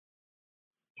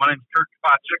My name's Curt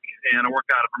Kopacek, and I work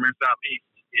out of Vermeer Southeast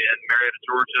in Marietta,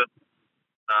 Georgia.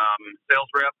 Sales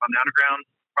rep on the underground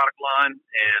product line,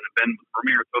 and I've been with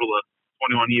Vermeer a total of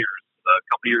 21 years. A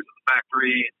couple years at the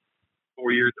factory,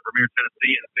 4 years at Vermeer,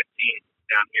 Tennessee, and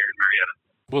 15 down here in Marietta.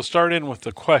 We'll start in with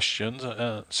the questions.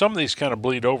 Some of these kind of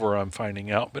bleed over, I'm finding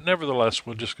out, but nevertheless,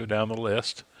 we'll just go down the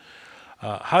list.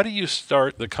 How do you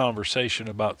start the conversation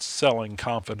about selling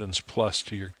Confidence Plus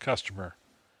to your customer?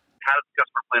 How does the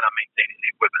customer plan on maintaining the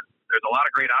equipment? There's a lot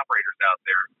of great operators out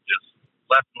there. Just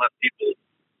less and less people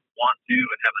want to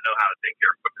and have the know-how to take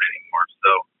care of equipment anymore. So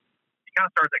you kind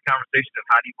of start that conversation of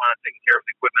how do you want to take care of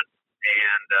the equipment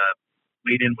and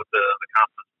lead in with the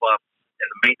Confidence Plus and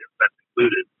the maintenance that's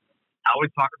included. I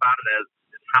always talk about it as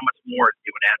how much more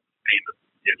it would add to the payment.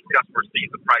 If the customer sees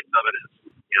the price of it as,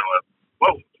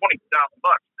 $20,000,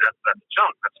 that's a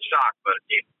chunk, that's a shock. But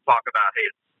if you talk about, hey,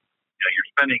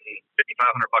 you're spending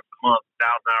 $5,500 a month, 1,000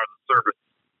 hours of service,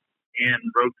 and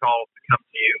road calls to come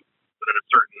to you within a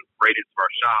certain radius of our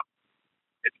shop,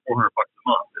 it's $400 a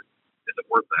month. Is it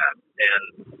worth that? And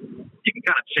you can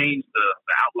kind of change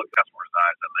the outlook of customers'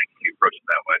 eyes, I think, if you approach it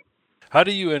that way. How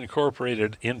do you incorporate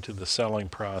it into the selling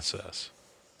process?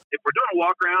 If we're doing a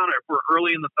walk around or if we're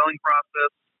early in the selling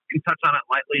process, we can touch on it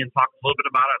lightly and talk a little bit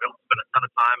about it. I don't spend a ton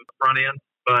of time at the front end,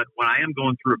 but when I am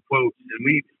going through a quote, and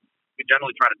we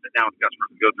generally try to sit down with customers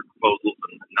and go through proposals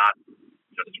and not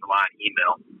just rely on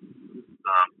email.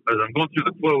 But as I'm going through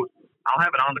the quote, I'll have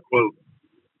it on the quote,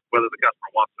 whether the customer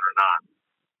wants it or not.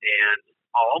 And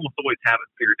I'll almost always have it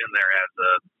figured in there as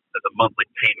a monthly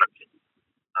payment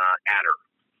adder.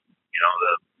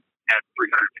 Add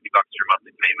 $350 to your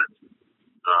monthly payment.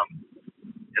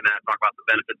 And then I talk about the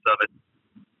benefits of it,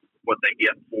 what they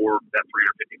get for that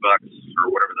 $350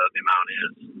 or whatever the amount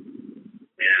is.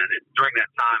 And during that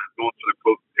time, going through the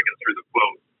quote, picking through the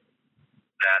quote,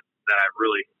 that I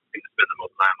really think to spend the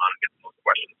most time on and get the most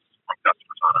questions from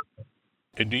customers on it.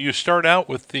 And do you start out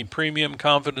with the Premium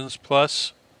Confidence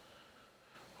Plus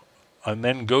and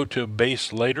then go to base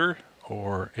later?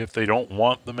 Or if they don't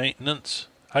want the maintenance,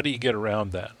 how do you get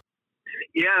around that?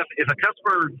 Yeah, if a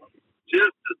customer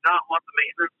just does not want the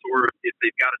maintenance, or if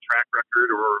they've got a track record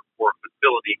or a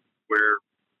facility where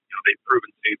they've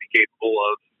proven to be capable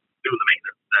of doing the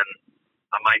maintenance, then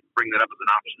I might bring that up as an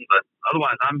option. But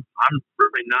otherwise, I'm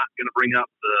really not going to bring up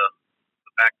the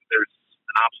fact that there's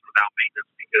an option without maintenance,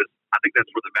 because I think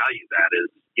that's where the value is at, is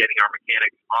getting our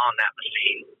mechanics on that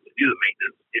machine to do the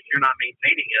maintenance. If you're not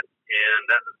maintaining it, and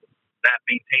that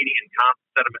maintaining and constant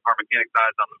set of our mechanics'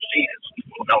 eyes on the machine is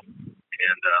will help.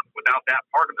 And without that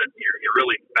part of it, you're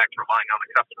really back to relying on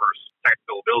the customer's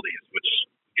technical abilities, which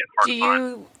get hard to find.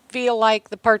 Do you feel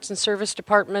like the parts and service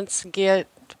departments get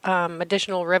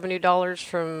additional revenue dollars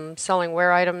from selling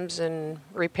wear items and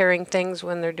repairing things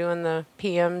when they're doing the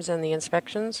PMs and the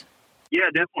inspections? Yeah,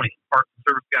 definitely. Parts and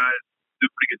service guys do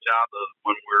a pretty good job of,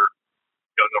 when we're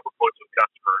going over quotes with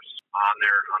customers on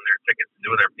their tickets and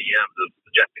doing their PMs, of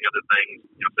suggesting other things,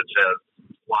 such as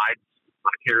slides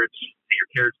on a carriage. Your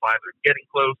carriage slides are getting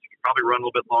close. You can probably run a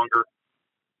little bit longer.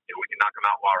 We can knock them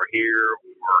out while we're here,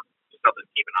 or just something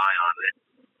to keep an eye on.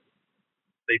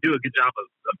 They do a good job of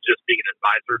just being an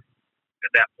advisor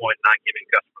at that point, not giving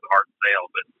customers the hard sale,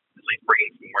 but at least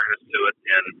bringing some awareness to it.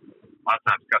 And a lot of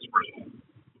times customers will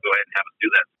go ahead and have us do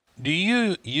that. Do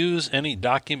you use any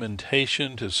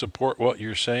documentation to support what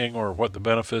you're saying or what the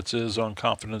benefits is on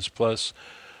Confidence Plus?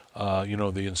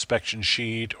 The inspection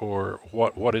sheet, or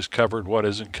what is covered, what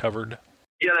isn't covered?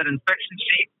 Yeah, that inspection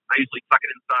sheet, I usually tuck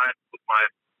it inside with my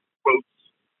quotes,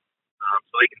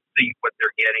 so they can see what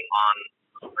they're getting on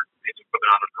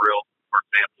equipment on a drill, for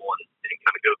example, and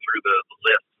kind of go through the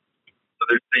list. So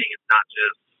they're seeing it's not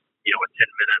just, a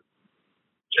 10-minute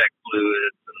check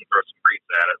fluids and throw some grease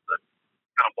at it, but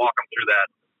kind of walk them through that,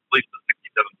 at least the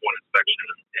 67-point inspection,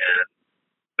 and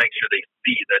make sure they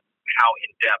see that how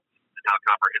in-depth and how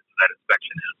comprehensive that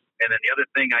inspection is. And then the other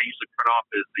thing I usually print off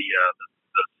is the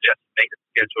suggested maintenance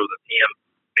schedule, the PM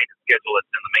maintenance schedule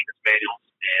that's in the maintenance manuals,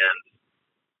 and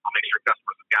I'll make sure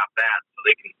customers have got that so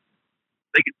they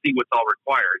can see what's all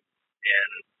required.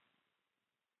 And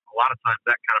a lot of times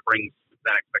that kind of brings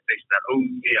that expectation that, I'm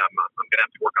going to have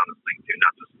to work on this thing too,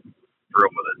 not just throw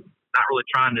with it. Not really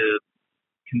trying to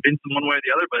convince them one way or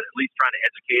the other, but at least trying to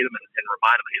educate them and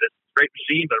remind them, hey, this is a great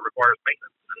machine, but it requires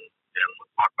maintenance. And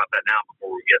let's talk about that now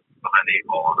before we get behind the eight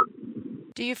ball on it.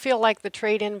 Do you feel like the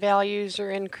trade-in values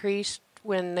are increased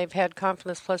when they've had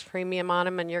Confidence Plus Premium on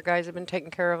them and your guys have been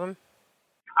taking care of them?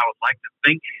 I would like to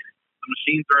think the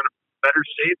machines are in a better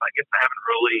shape. I guess I haven't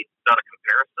really done a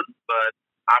comparison, but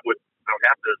I would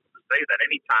have to say that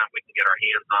anytime we can get our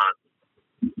hands on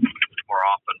more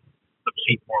often, the the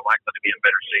machine's more likely to be in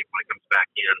better shape when it comes back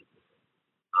in.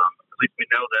 At least we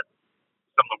know that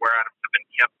some of the wear items have been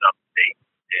kept up to date,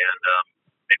 and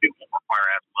maybe it won't require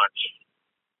as much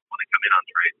when they come in on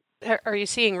trade. Are you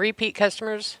seeing repeat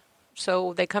customers?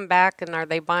 So they come back and are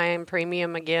they buying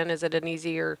premium again? Is it an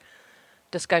easier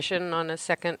discussion on a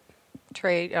second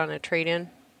trade, on a trade-in?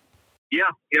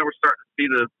 Yeah, we're starting to see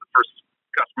the first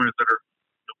customers that are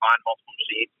buying multiple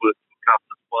machines with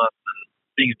Confidence Plus, and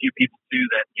seeing a few people too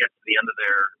that get to the end of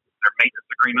their maintenance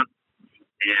agreement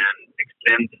and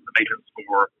extend the maintenance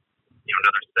for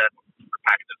another set of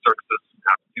package of services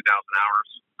out to 2,000 hours.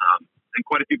 And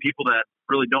quite a few people that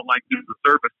really don't like doing the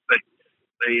service, they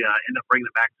end up bringing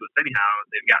it back to us anyhow.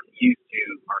 They've gotten used to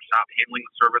our shop handling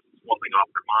the service. It's one thing off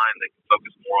their mind. They can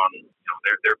focus more on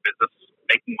their business,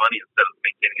 making money instead of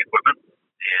maintaining equipment.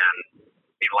 And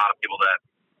a lot of people that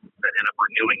end up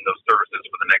renewing those services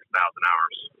for the next 1,000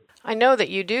 hours. I know that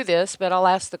you do this, but I'll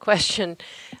ask the question.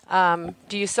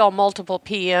 Do you sell multiple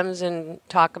PMs and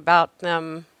talk about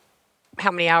them, how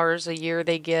many hours a year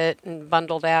they get, and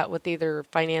bundle that with either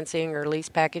financing or lease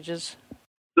packages?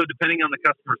 So depending on the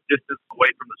customer's distance away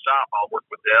from the shop, I'll work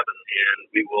with them and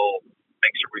we will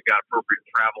make sure we've got appropriate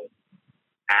travel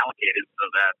allocated so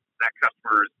that that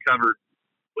customer is covered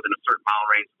within a certain mile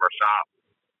range of our shop,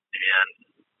 and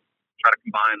try to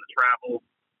combine the travel,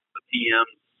 the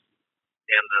PMs,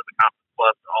 and the Confidence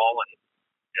Plus all,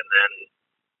 and then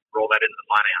roll that into the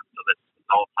finance so that it's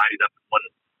all tidied up in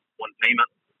one payment.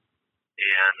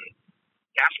 And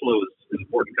cash flow is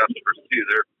important to customers too.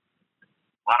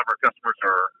 A lot of our customers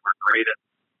are great at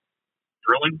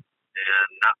drilling and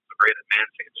not so great at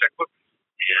managing a checkbook,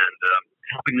 and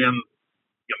helping them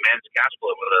manage cash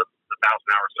flow with a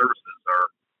 1,000-hour services are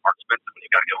expensive when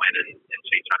you got to go in and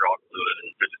change hydraulic fluid, and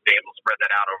just being able to spread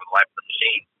that out over the life of the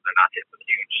machine so they're not hitting with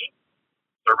huge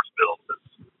service bills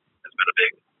has been a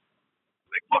big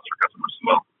plus for customers as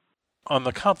well. On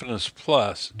the Confidence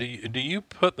Plus, do you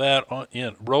put that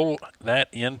roll that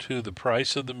into the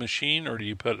price of the machine, or do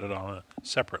you put it on a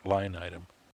separate line item?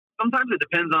 Sometimes it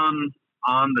depends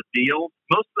on the deal.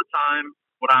 Most of the time,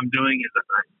 what I'm doing is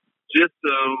just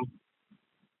so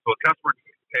a customer can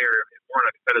compare if we're in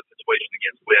a competitive situation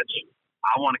against which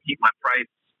I want to keep my price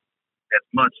as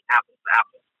much apples to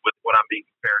apples with what I'm being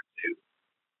compared to,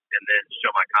 and then show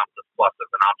my Confidence Plus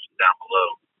as an option down below.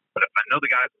 But if I know the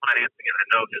guy's financing and I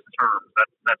know his terms,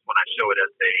 that's when I show it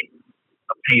as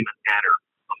a payment adder,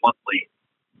 a monthly.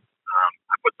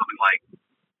 I put something like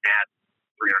add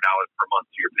 $300 per month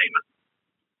to your payment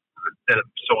instead of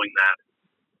showing that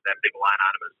big line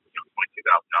item as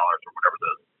 $22,000 or whatever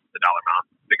the dollar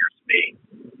amount figures to be.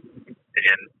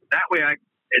 And that way,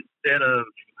 instead of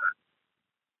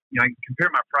I can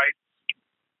compare my price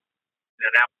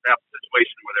in an apple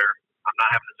situation where I'm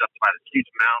not having to justify this huge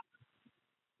amount.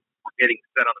 We're getting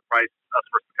set on the price, us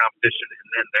versus the competition, and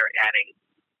then they're adding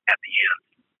at the end.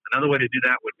 Another way to do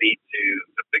that would be to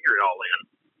figure it all in.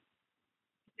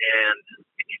 And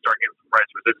if you start getting some price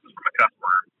resistance from a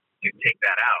customer, to take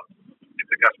that out. If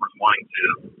the customer's wanting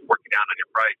to work you down on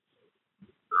your price,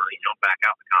 back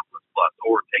out the Confidence Plus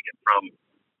or take it from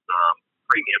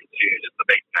premium to just the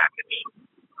base package.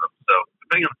 So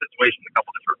depending on the situation, a couple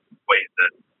different ways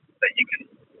that you can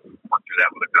work through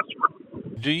that with a customer.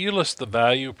 Do you list the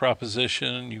value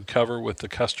proposition you cover with the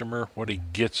customer, what he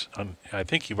gets? I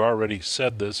think you've already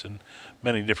said this in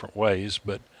many different ways,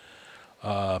 but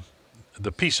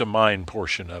the peace of mind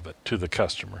portion of it to the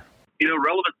customer.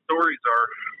 Relevant stories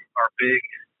are big.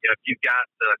 If you've got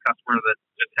a customer that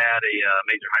just had a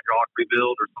major hydraulic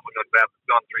rebuild or something like that that's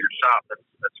gone through your shop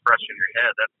that's fresh in your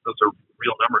head, those are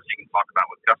real numbers you can talk about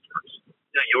with customers.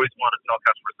 You always want to tell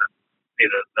customers that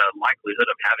the likelihood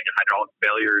of having a hydraulic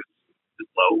failure is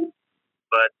low,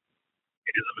 but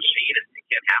it is a machine and it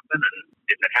can happen. And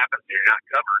if it happens and you're not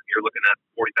covered, you're looking at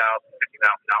 $40,000,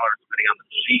 $50,000 depending on the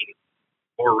machine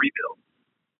for a rebuild.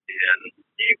 And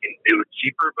you can do it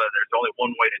cheaper, but there's only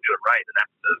one way to do it right, and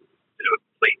that's to do a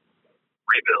complete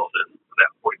rebuild. And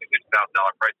that $40,000 to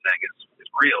 $50,000 price tag is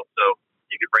real. So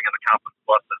you can bring in the Confidence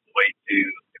Plus as a way to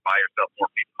buy yourself more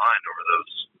peace of mind over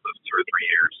those 2 or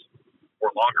 3 years or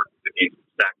longer if you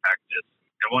stack packages.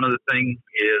 And one of the things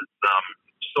is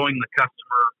showing the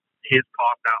customer his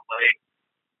cost outlay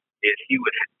if he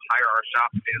would hire our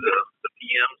shop to do the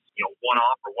PMs, one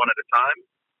off or one at a time,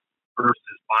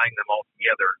 versus buying them all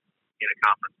together in a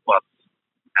Confidence Plus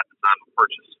at the time of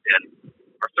purchase. And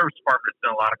our service department has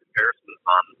done a lot of comparisons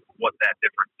on what that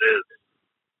difference is.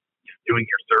 Doing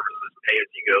your services pay as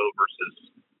you go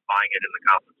versus buying it in the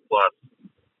Confidence Plus.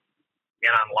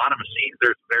 And on a lot of machines,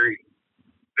 there's very,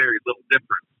 very little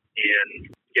difference in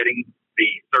getting the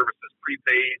services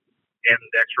prepaid and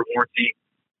the extra warranty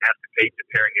has to pay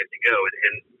preparing as you go. And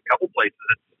in a couple places,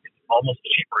 it's almost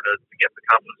cheaper to get the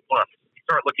Confidence Plus. You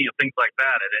start looking at things like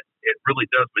that, and it really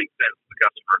does make sense for the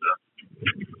customer to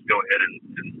go ahead and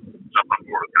jump on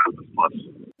board with Confidence Plus.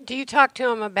 Do you talk to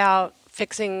them about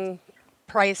fixing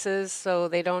prices so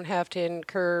they don't have to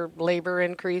incur labor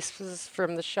increases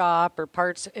from the shop or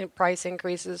parts price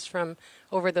increases from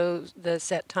over the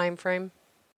set time frame?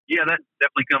 Yeah, that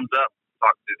definitely comes up.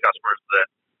 Talk to customers that,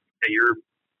 hey, you're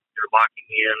locking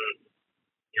in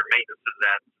your maintenance is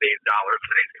at today's dollars,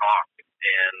 today's cost,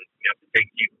 and if it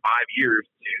takes you 5 years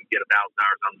to get 1,000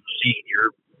 hours on the machine,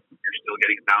 you're still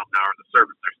getting 1,000 hours of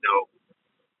service. There's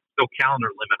no calendar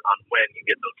limit on when you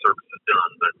get those services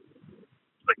done,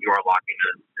 but you are locking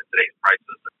in today's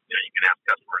prices. You can ask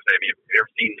customers, hey, have you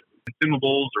ever seen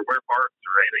consumables or wear parts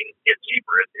or anything get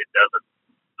cheaper? It doesn't,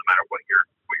 no matter what you're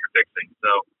fixing.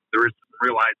 So there is some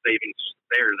realized savings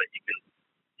there that you can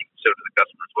show to the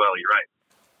customer as well. You're right.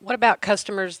 What about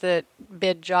customers that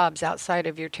bid jobs outside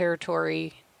of your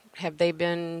territory? Have they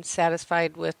been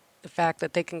satisfied with the fact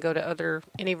that they can go to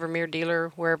any Vermeer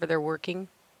dealer wherever they're working?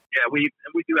 Yeah, we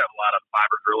do have a lot of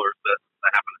fiber drillers that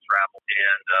happen to travel,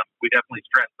 and we definitely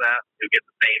stress that you get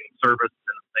the same service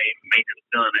and the same maintenance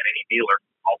done at any dealer.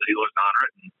 All the dealers honor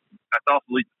it, and that also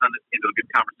leads us into a good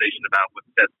conversation about what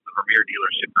sets the Vermeer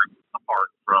dealership group apart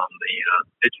from the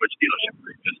Ditch Witch dealership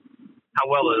group. Just how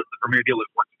well the Vermeer dealers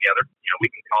work together. We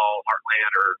can call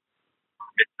Heartland or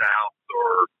Mid-South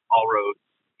or All Roads.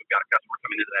 We've got a customer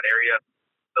coming into that area.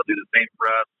 They'll do the same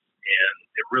for us, and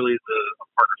it really is a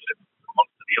partnership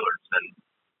amongst the dealers. And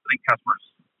I think customers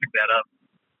pick that up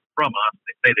from us.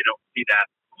 They say they don't see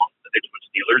that amongst the Ditch Witch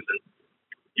dealers. And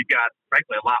you've got,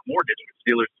 frankly, a lot more Ditch Witch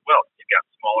dealers as well. You've got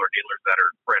smaller dealers that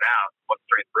are spread out. What's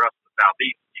strength for us in the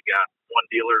Southeast? You got one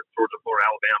dealer, Georgia, Florida,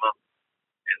 Alabama,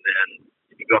 and then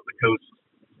if you go up the coast,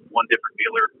 one different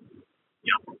dealer,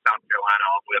 from South Carolina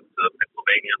all the way up to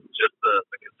Pennsylvania. Just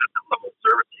the consistent level of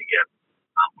service you get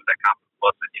with that Confidence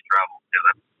Plus as you travel. Yeah,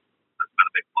 that's been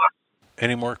a big plus.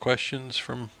 Any more questions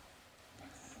from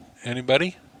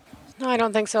anybody? No, I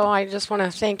don't think so. I just want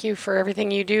to thank you for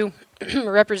everything you do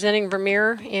representing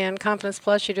Vermeer and Confidence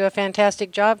Plus. You do a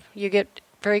fantastic job. You get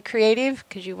very creative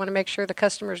because you want to make sure the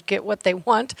customers get what they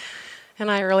want, and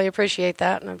I really appreciate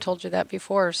that, and I've told you that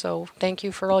before, so thank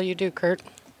you for all you do, Curt.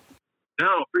 No,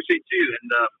 appreciate you. And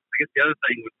I guess the other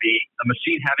thing would be a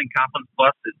machine having Confidence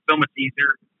Plus is so much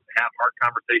easier to have hard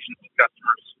conversations with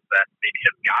customers that maybe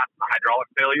have got a hydraulic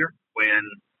failure. When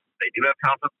they do have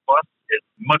Confidence Plus, it's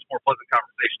a much more pleasant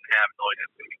conversation to have knowing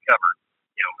it's going to be covered,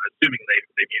 assuming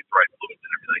they've used the right fluids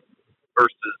and everything,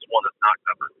 versus one that's not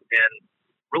covered. And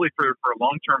really for a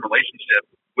long-term relationship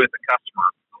with a customer,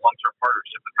 a long-term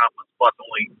partnership, the Confidence Plus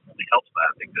only helps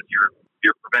that because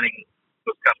you're preventing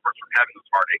those customers from having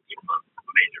those heartaches from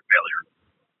a major failure.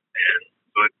 And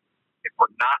so if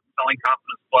we're not selling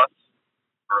Confidence Plus,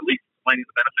 or at least explaining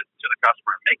the benefits to the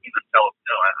customer and making them tell us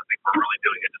no, I